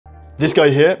This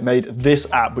guy here made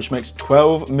this app, which makes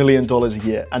 $12 million a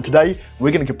year. And today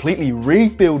we're going to completely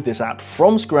rebuild this app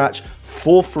from scratch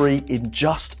for free in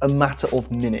just a matter of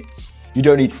minutes. You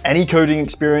don't need any coding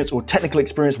experience or technical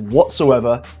experience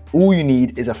whatsoever. All you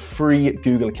need is a free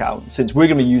Google account, since we're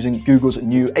going to be using Google's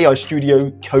new AI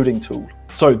Studio coding tool.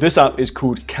 So this app is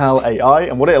called Cal AI,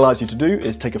 and what it allows you to do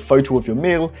is take a photo of your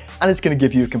meal, and it's going to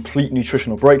give you a complete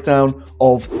nutritional breakdown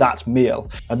of that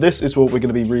meal. And this is what we're going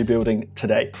to be rebuilding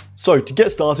today. So to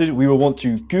get started, we will want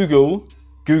to Google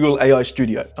AI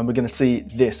Studio, and we're going to see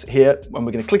this here, and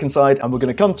we're going to click inside, and we're going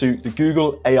to come to the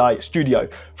Google AI Studio.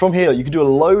 From here, you can do a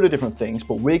load of different things,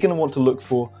 but we're going to want to look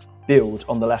for build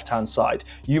on the left-hand side.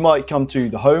 You might come to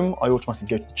the home. I automatically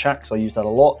go to the chat because I use that a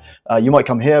lot. You might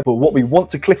come here, but what we want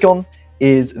to click on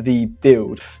is the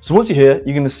build. So once you're here,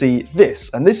 you're going to see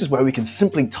this, and this is where we can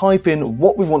simply type in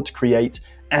what we want to create,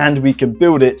 and we can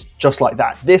build it just like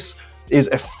that. This is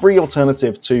a free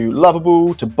alternative to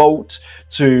Lovable, to Bolt,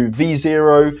 to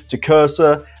V0, to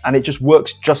Cursor, and it just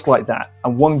works just like that.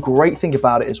 And one great thing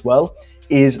about it as well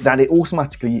is that it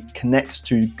automatically connects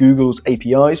to Google's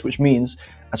APIs, which means,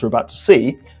 as we're about to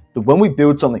see, that when we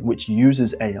build something which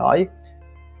uses AI,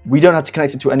 we don't have to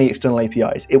connect it to any external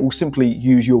APIs. It will simply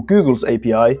use your Google's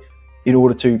API in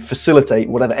order to facilitate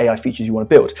whatever AI features you want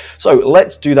to build. So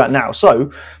let's do that now.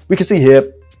 So we can see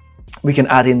here, we can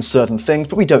add in certain things,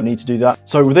 but we don't need to do that.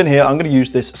 So within here, I'm going to use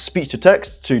this speech to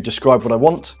text to describe what I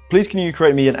want. Please can you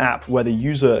create me an app where the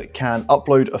user can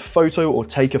upload a photo or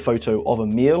take a photo of a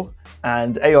meal,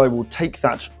 and AI will take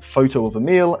that photo of a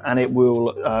meal and it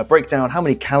will break down how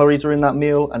many calories are in that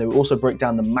meal, and it will also break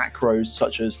down the macros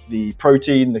such as the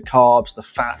protein, the carbs, the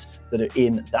fat that are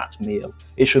in that meal.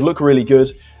 It should look really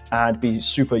good and be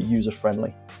super user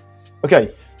friendly.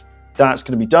 Okay. That's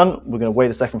going to be done. We're going to wait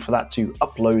a second for that to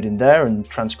upload in there and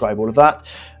transcribe all of that.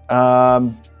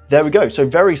 There we go. So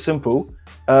very simple.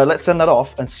 Let's send that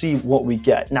off and see what we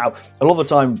get. Now, a lot of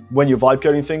the time when you're vibe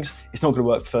coding things, it's not going to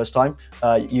work the first time.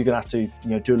 You're going to have to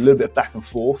do a little bit of back and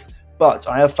forth. But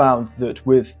I have found that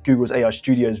with Google's AI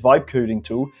Studio's vibe coding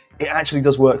tool, it actually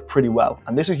does work pretty well.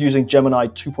 And this is using Gemini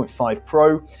 2.5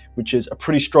 Pro, which is a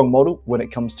pretty strong model when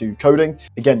it comes to coding.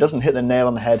 Again, doesn't hit the nail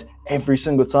on the head every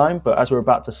single time, but as we're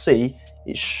about to see,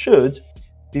 it should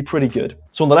be pretty good.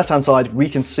 So on the left-hand side, we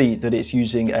can see that it's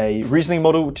using a reasoning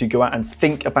model to go out and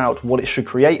think about what it should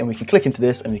create, and we can click into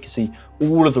this and we can see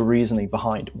all of the reasoning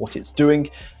behind what it's doing.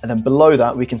 And then below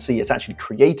that, we can see it's actually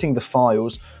creating the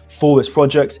files for this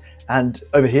project. And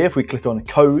over here, if we click on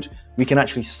code, we can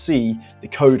actually see the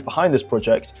code behind this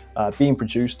project being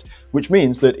produced, which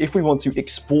means that if we want to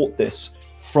export this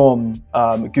from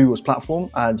Google's platform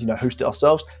and host it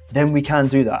ourselves, then we can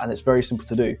do that, and it's very simple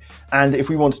to do. And if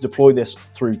we want to deploy this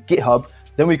through GitHub,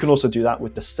 then we can also do that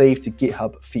with the Save to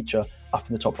GitHub feature up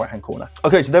in the top right-hand corner.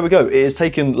 Okay, so there we go. It has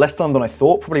taken less time than I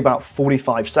thought, probably about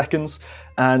 45 seconds.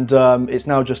 And it's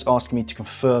now just asking me to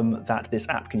confirm that this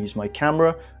app can use my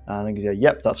camera. And I'm gonna go,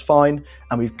 yep, that's fine.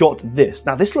 And we've got this.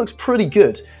 Now this looks pretty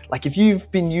good. Like if you've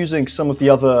been using some of the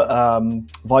other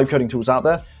vibe coding tools out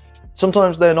there,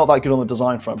 sometimes they're not that good on the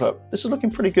design front, but this is looking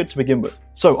pretty good to begin with.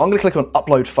 So I'm gonna click on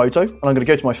upload photo, and I'm gonna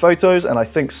go to my photos, and I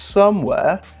think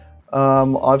somewhere,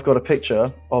 I've got a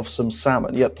picture of some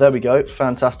salmon. Yep, there we go,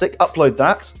 fantastic. Upload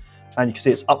that, and you can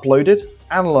see it's uploaded,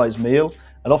 analyze meal,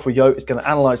 and off we go. It's gonna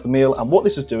analyze the meal, and what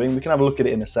this is doing, we can have a look at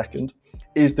it in a second,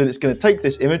 is that it's gonna take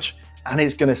this image, and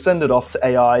it's gonna send it off to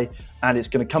AI, and it's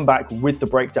gonna come back with the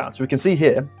breakdown. So we can see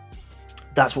here,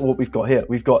 that's what we've got here.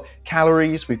 We've got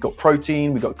calories, we've got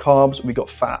protein, we've got carbs, we've got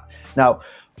fat. Now,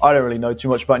 I don't really know too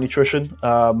much about nutrition,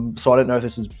 so I don't know if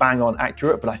this is bang on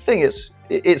accurate, but I think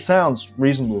it sounds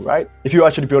reasonable, right? If you're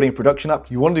actually building a production app,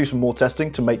 you want to do some more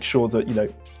testing to make sure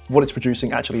that, what it's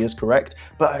producing actually is correct.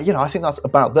 But, I think that's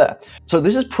about there. So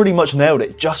this has pretty much nailed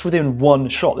it just within one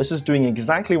shot. This is doing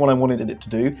exactly what I wanted it to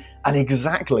do, and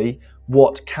exactly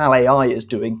what Cal AI is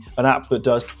doing, an app that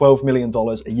does $12 million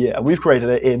a year. And we've created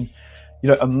it in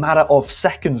a matter of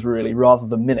seconds really, rather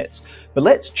than minutes. But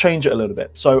let's change it a little bit.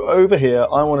 So over here,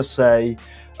 I want to say,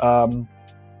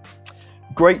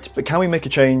 great, but can we make a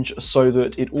change so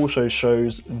that it also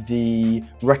shows the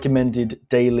recommended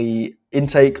daily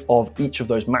intake of each of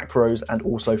those macros and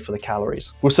also for the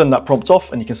calories? We'll send that prompt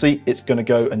off, and you can see it's going to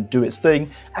go and do its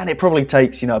thing, and it probably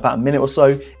takes about a minute or so.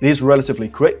 It is relatively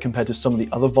quick compared to some of the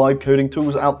other vibe coding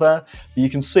tools out there, but you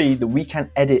can see that we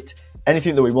can edit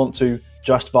anything that we want to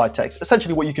just via text.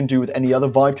 Essentially what you can do with any other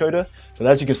vibe coder, but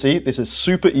as you can see, this is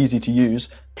super easy to use,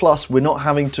 plus we're not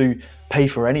having to pay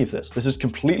for any of this. This is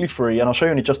completely free, and I'll show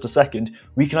you in just a second.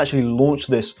 We can actually launch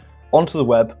this onto the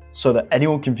web so that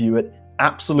anyone can view it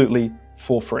absolutely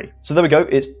for free. So there we go,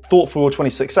 it's thought for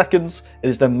 26 seconds. It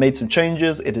has then made some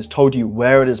changes. It has told you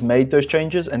where it has made those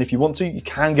changes. And if you want to, you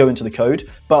can go into the code.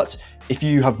 But if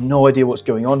you have no idea what's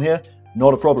going on here,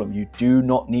 not a problem. You do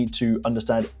not need to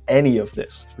understand any of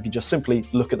this. We can just simply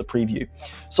look at the preview.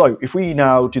 So if we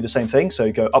now do the same thing,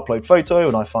 so go upload photo,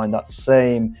 and I find that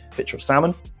same picture of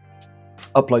salmon,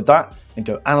 upload that and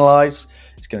go analyze.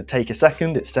 It's going to take a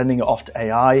second. It's sending it off to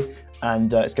AI.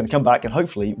 And it's going to come back, and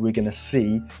hopefully we're going to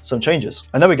see some changes.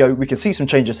 And there we go, we can see some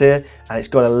changes here, and it's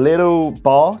got a little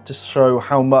bar to show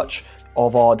how much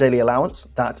of our daily allowance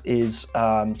that is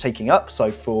taking up. So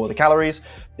for the calories,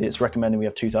 it's recommending we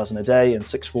have 2,000 a day, and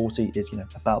 640 is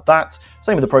about that.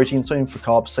 Same with the protein, same for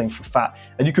carbs, same for fat.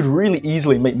 And you could really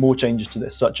easily make more changes to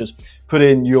this, such as put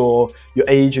in your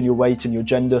age and your weight and your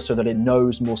gender so that it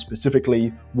knows more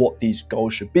specifically what these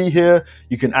goals should be here.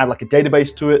 You can add like a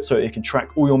database to it so it can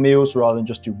track all your meals rather than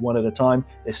just do one at a time.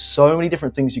 There's so many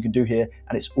different things you can do here,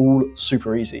 and it's all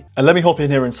super easy. And let me hop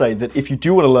in here and say that if you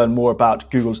do want to learn more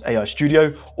about Google's AI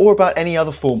Studio or about any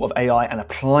other form of AI and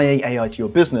applying AI to your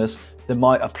business, then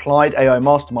my Applied AI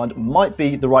Mastermind might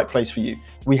be the right place for you.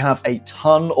 We have a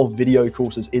ton of video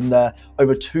courses in there,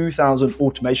 over 2,000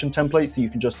 automation templates that you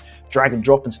can just drag and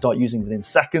drop and start using within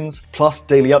seconds, plus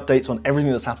daily updates on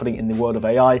everything that's happening in the world of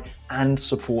AI and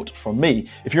support from me.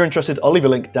 If you're interested, I'll leave a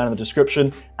link down in the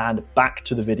description, and back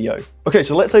to the video. Okay,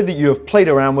 so let's say that you have played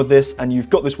around with this and you've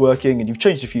got this working and you've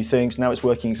changed a few things. Now it's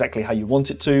working exactly how you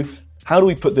want it to. How do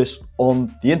we put this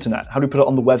on the internet? How do we put it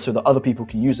on the web so that other people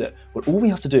can use it? Well, all we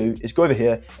have to do is go over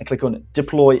here and click on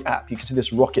Deploy App. You can see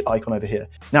this rocket icon over here.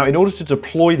 Now, in order to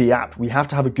deploy the app, we have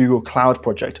to have a Google Cloud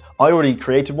project. I already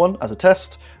created one as a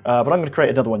test, but I'm going to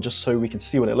create another one just so we can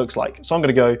see what it looks like. So I'm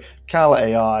going to go Cal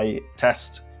AI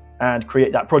test and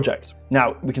create that project.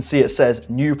 Now we can see it says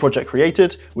new project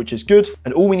created, which is good.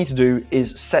 And all we need to do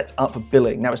is set up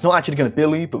billing. Now it's not actually going to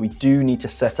bill you, but we do need to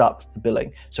set up the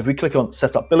billing. So if we click on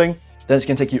set up billing, then it's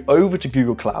going to take you over to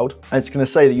Google Cloud, and it's going to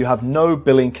say that you have no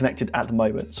billing connected at the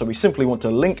moment. So we simply want to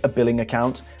link a billing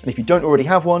account. And if you don't already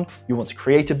have one, you want to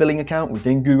create a billing account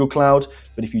within Google Cloud.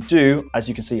 But if you do, as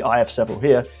you can see, I have several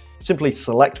here, simply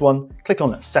select one, click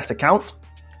on set account,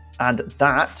 and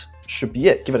that should be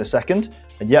it. Give it a second.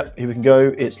 And yep, here we can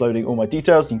go. It's loading all my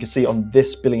details. You can see on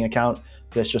this billing account,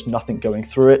 there's just nothing going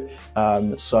through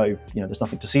it. So, there's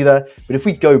nothing to see there. But if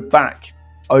we go back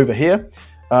over here,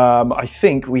 I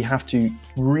think we have to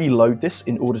reload this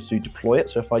in order to deploy it.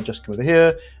 So if I just come over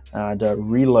here and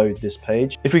reload this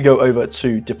page, if we go over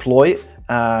to deploy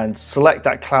and select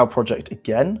that cloud project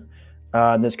again,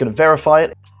 and it's going to verify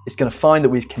it. It's going to find that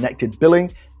we've connected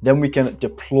billing. Then we can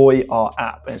deploy our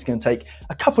app, and it's going to take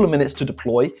a couple of minutes to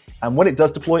deploy. And when it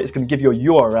does deploy, it's going to give you a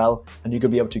URL, and you're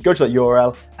going to be able to go to that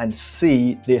URL and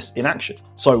see this in action.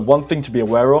 So one thing to be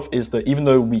aware of is that even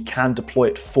though we can deploy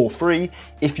it for free,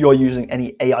 if you're using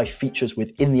any AI features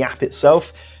within the app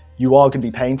itself, you are going to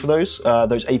be paying for those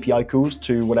API calls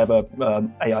to whatever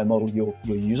AI model you're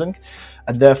using.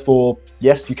 And therefore,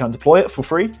 yes, you can deploy it for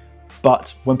free.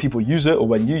 But when people use it, or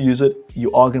when you use it,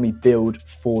 you are going to be billed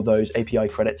for those API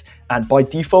credits. And by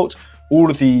default, all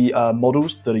of the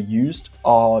models that are used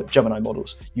are Gemini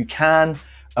models. You can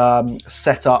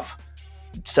set up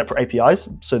separate APIs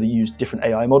so they use different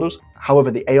AI models. However,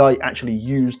 the AI actually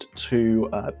used to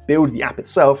build the app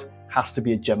itself has to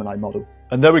be a Gemini model.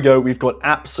 And there we go, we've got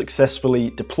app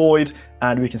successfully deployed,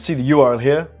 and we can see the URL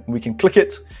here, and we can click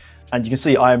it. And you can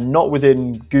see I am not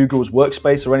within Google's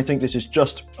workspace or anything. This is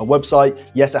just a website.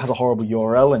 Yes, it has a horrible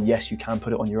URL, and yes, you can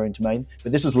put it on your own domain.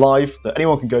 But this is live that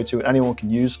anyone can go to and anyone can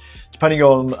use. Depending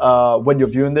on when you're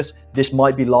viewing this, this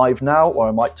might be live now, or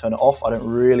I might turn it off. I don't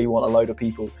really want a load of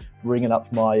people ringing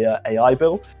up my AI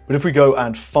bill. But if we go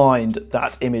and find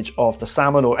that image of the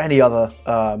salmon or any other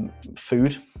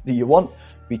food that you want,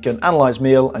 we can analyze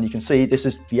meal, and you can see this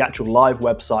is the actual live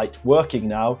website working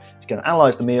now. It's going to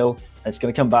analyze the meal, and it's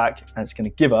going to come back and it's going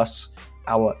to give us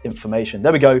our information.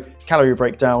 There we go, calorie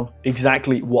breakdown,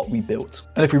 exactly what we built.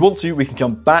 And if we want to, we can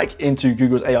come back into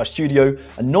Google's AI Studio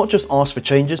and not just ask for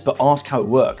changes, but ask how it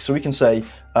works. So we can say,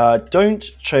 don't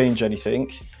change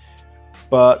anything,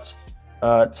 but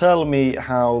tell me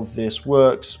how this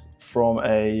works from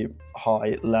a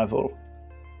high level.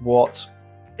 What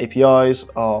APIs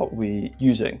are we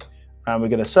using? And we're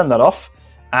going to send that off,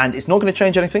 and it's not going to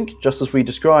change anything, just as we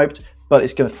described, but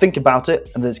it's going to think about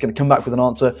it, and then it's going to come back with an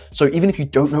answer. So even if you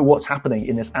don't know what's happening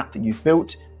in this app that you've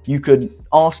built, you could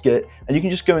ask it, and you can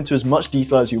just go into as much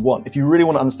detail as you want. If you really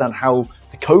want to understand how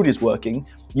the code is working,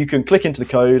 you can click into the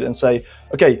code and say,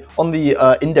 okay, on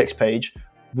the index page,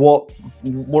 what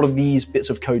are these bits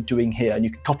of code doing here? And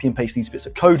you can copy and paste these bits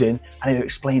of code in, and it'll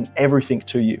explain everything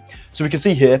to you. So we can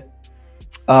see here,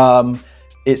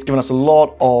 It's given us a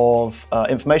lot of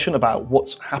information about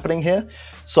what's happening here.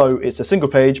 So it's a single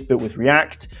page built with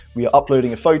React. We are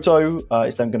uploading a photo.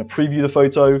 It's then going to preview the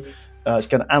photo. It's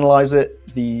going to analyze it.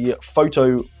 The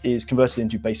photo is converted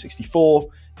into base64.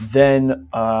 Then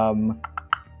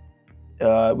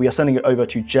we are sending it over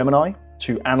to Gemini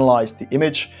to analyze the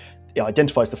image. It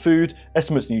identifies the food,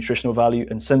 estimates the nutritional value,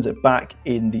 and sends it back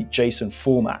in the JSON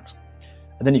format.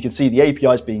 And then you can see the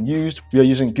APIs being used. We are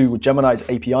using Google Gemini's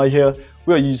API here.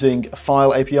 We are using a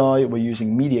file API. We're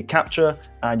using media capture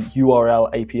and URL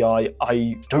API.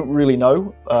 I don't really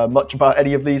know much about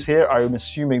any of these here. I'm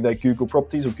assuming they're Google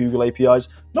properties or Google APIs.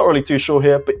 Not really too sure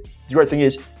here, but the great thing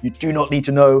is you do not need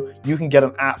to know. You can get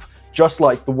an app just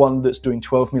like the one that's doing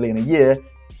 12 million a year,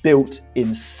 built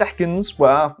in seconds,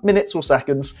 well, minutes or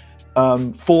seconds,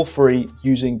 for free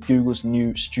using Google's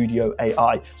new Studio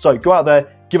AI. So go out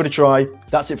there, give it a try.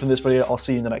 That's it from this video. I'll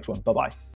see you in the next one. Bye-bye.